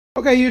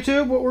Okay,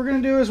 YouTube, what we're going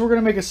to do is we're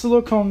going to make a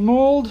silicone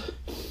mold.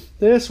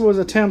 This was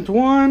attempt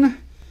 1.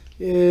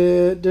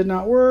 It did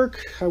not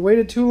work. I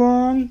waited too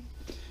long.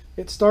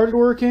 It started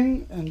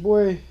working, and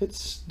boy,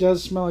 it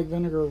does smell like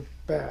vinegar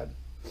bad.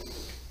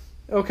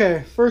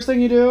 Okay, first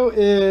thing you do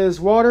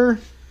is water.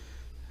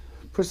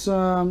 Put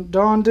some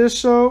Dawn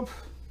dish soap.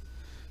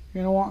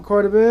 You're going to want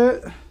quite a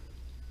bit.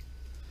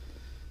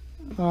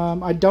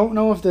 I don't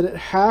know if that it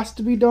has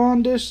to be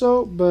Dawn dish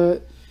soap,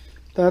 but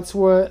that's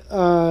what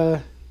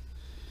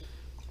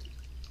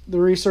the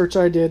research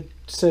I did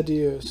said to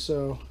use.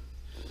 So,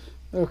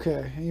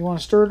 okay, and you want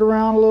to stir it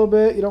around a little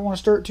bit. You don't want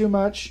to stir it too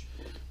much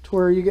to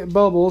where you get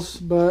bubbles,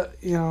 but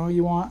you know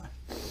you want.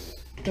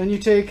 Then you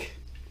take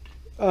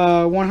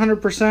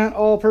 100%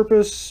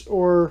 all-purpose,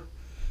 or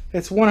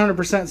it's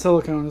 100%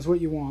 silicone is what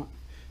you want.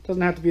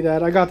 Doesn't have to be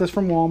that. I got this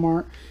from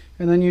Walmart,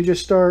 and then you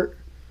just start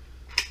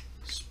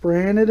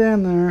spraying it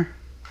in there.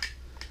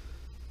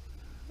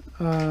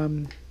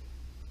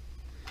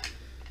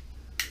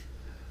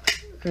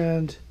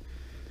 And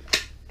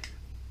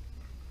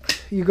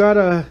you got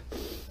a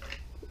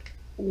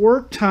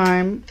work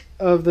time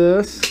of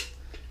this,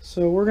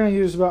 so we're going to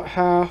use about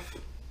half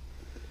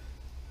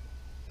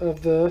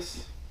of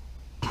this.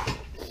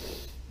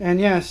 And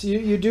yes,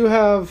 you do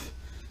have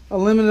a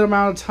limited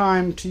amount of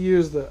time to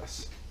use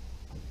this.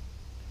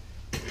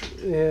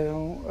 You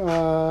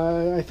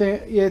know, I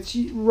think it's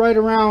right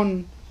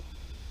around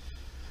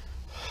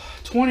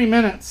 20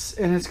 minutes,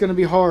 and it's going to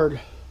be hard.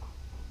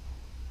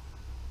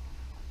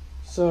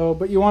 So,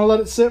 but you want to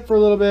let it sit for a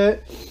little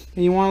bit,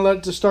 and you want to let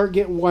it to start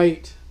get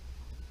white.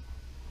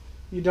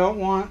 You don't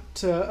want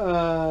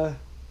to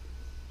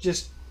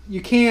you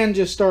can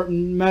just start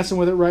messing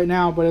with it right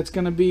now, but it's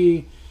going to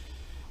be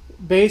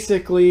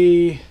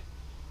basically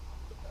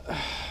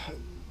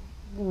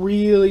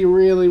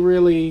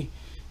really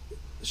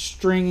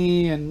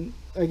stringy, and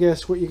I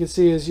guess what you can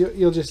see is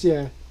you'll just,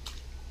 yeah,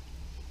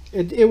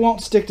 it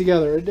won't stick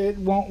together. It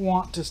won't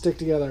want to stick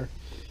together.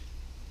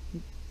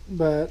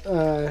 But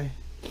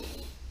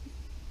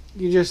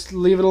you just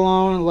leave it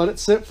alone and let it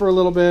sit for a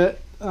little bit.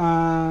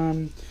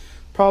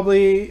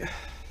 Probably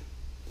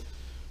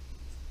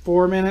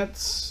 4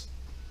 minutes.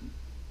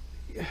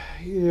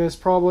 Yes,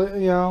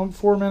 probably, you know,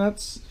 4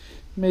 minutes,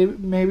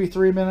 maybe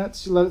 3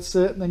 minutes. You let it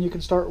sit, and then you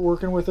can start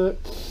working with it.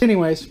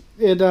 Anyways,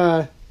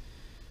 it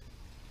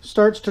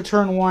starts to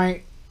turn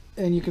white,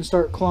 and you can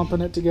start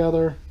clumping it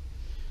together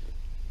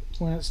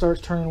when it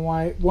starts turning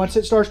white. Once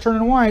it starts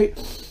turning white,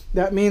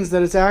 that means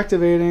that it's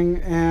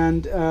activating,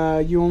 and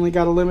you only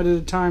got a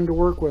limited time to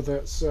work with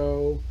it.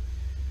 So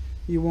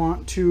you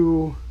want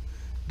to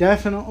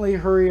definitely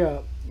hurry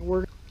up.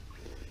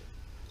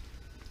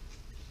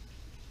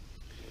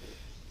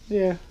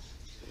 Yeah,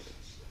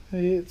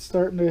 it's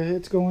starting to,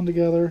 it's going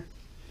together.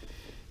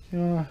 You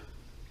want to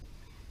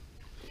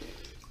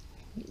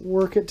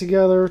work it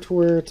together to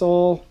where it's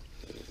all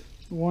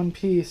one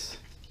piece.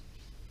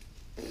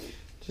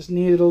 Just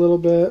knead it a little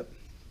bit.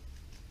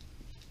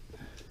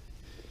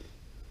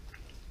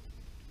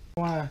 You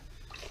want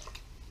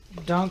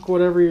to dunk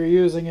whatever you're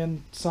using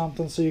in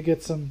something so you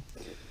get some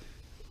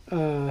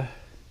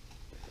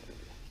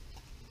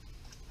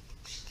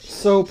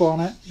soap on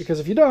it, because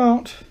if you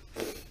don't,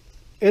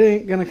 it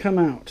ain't gonna come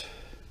out.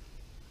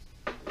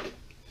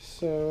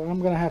 So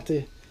I'm gonna have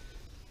to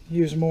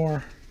use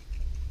more,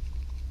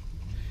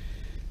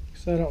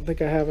 because I don't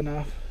think I have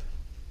enough,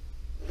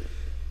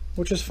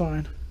 which is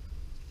fine.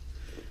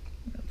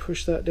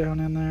 Push that down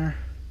in there.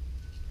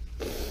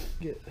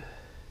 Get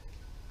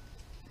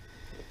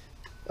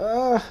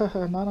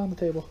not on the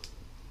table.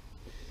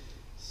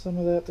 Some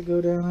of that to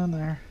go down in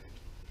there.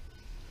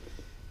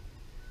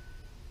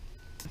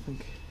 I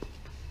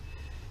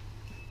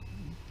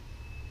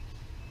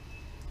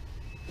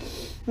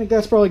think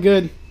that's probably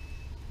good.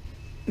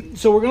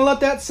 So we're gonna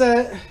let that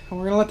set, and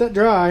we're gonna let that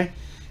dry,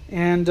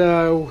 and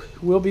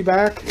we'll be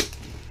back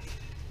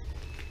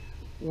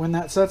when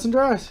that sets and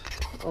dries.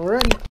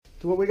 Alrighty.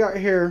 So what we got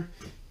here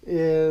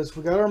is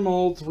we got our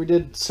molds. We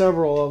did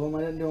several of them. I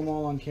didn't do them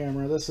all on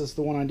camera. This is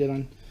the one I did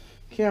on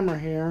camera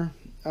here.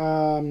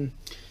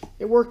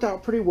 It worked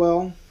out pretty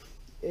well.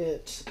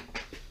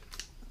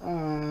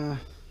 I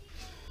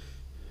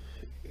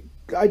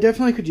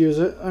definitely could use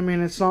it. I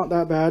mean, it's not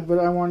that bad, but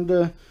I wanted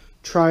to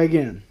try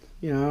again,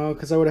 you know,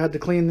 because I would have had to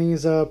clean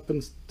these up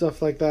and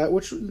stuff like that,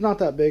 which is not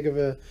that big of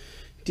a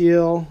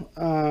deal.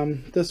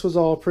 This was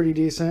all pretty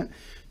decent,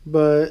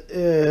 but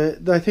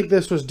I think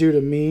this was due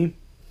to me,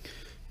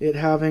 it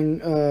having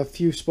a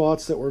few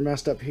spots that were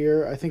messed up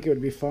here. I think it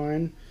would be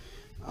fine.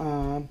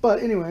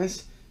 But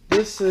anyways,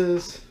 this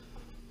is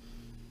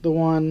the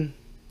one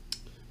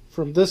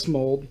from this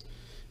mold,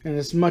 and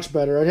it's much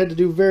better. I had to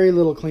do very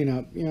little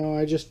cleanup. You know,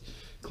 I just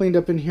cleaned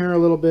up in here a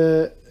little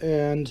bit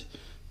and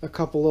a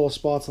couple little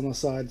spots on the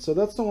side. So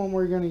that's the one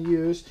we're going to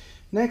use.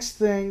 Next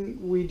thing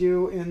we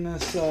do in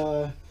this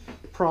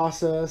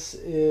process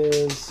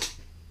is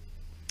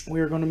we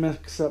are going to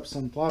mix up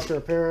some Plaster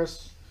of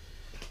Paris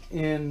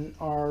in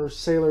our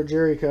Sailor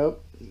Jerry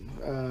cup.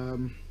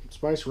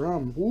 Spice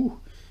rum. Woo!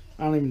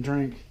 I don't even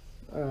drink.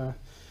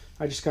 I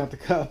I just got the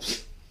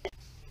cups. You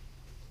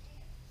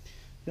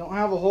don't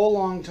have a whole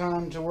long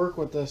time to work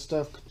with this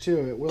stuff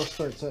too. It will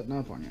start setting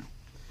up on you.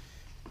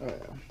 Oh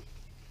yeah.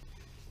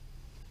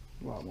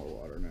 A lot more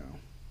water now.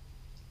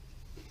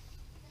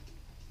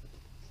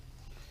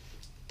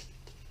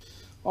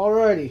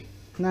 Alrighty,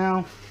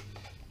 now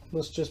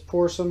let's just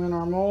pour some in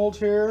our mold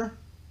here.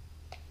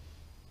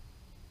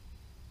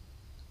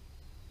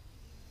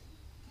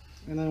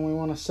 And then we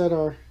want to set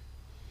our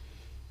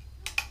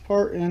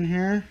part in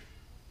here.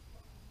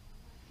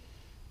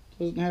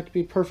 Doesn't have to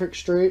be perfect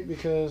straight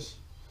because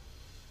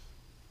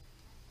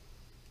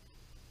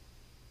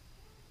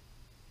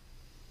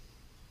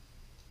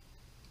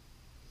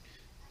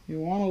you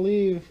want to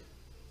leave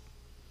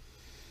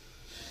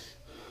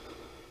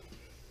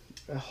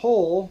a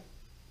hole,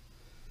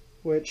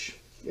 which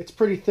it's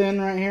pretty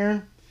thin right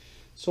here,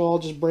 so I'll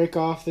just break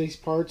off these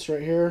parts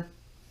right here.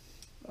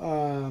 You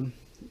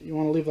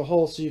want to leave the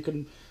hole so you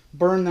can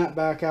burn that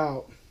back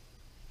out.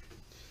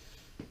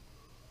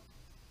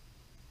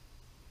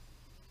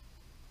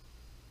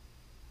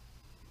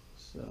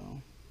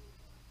 So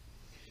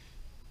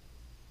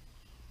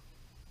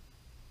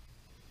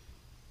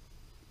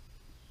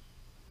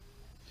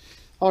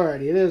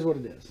alrighty, it is what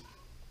it is.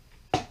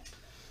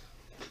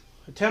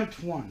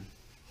 Attempt 1.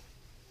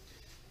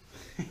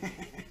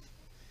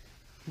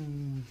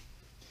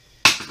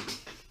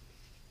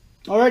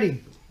 Alrighty,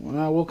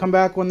 we'll come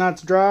back when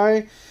that's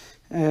dry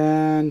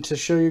and to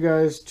show you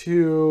guys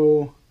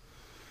to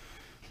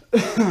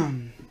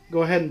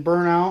go ahead and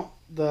burn out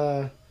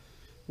the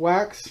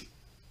wax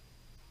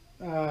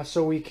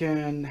so we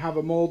can have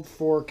a mold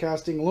for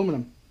casting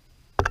aluminum.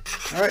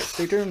 Alright,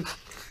 stay tuned.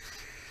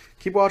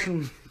 Keep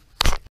watching.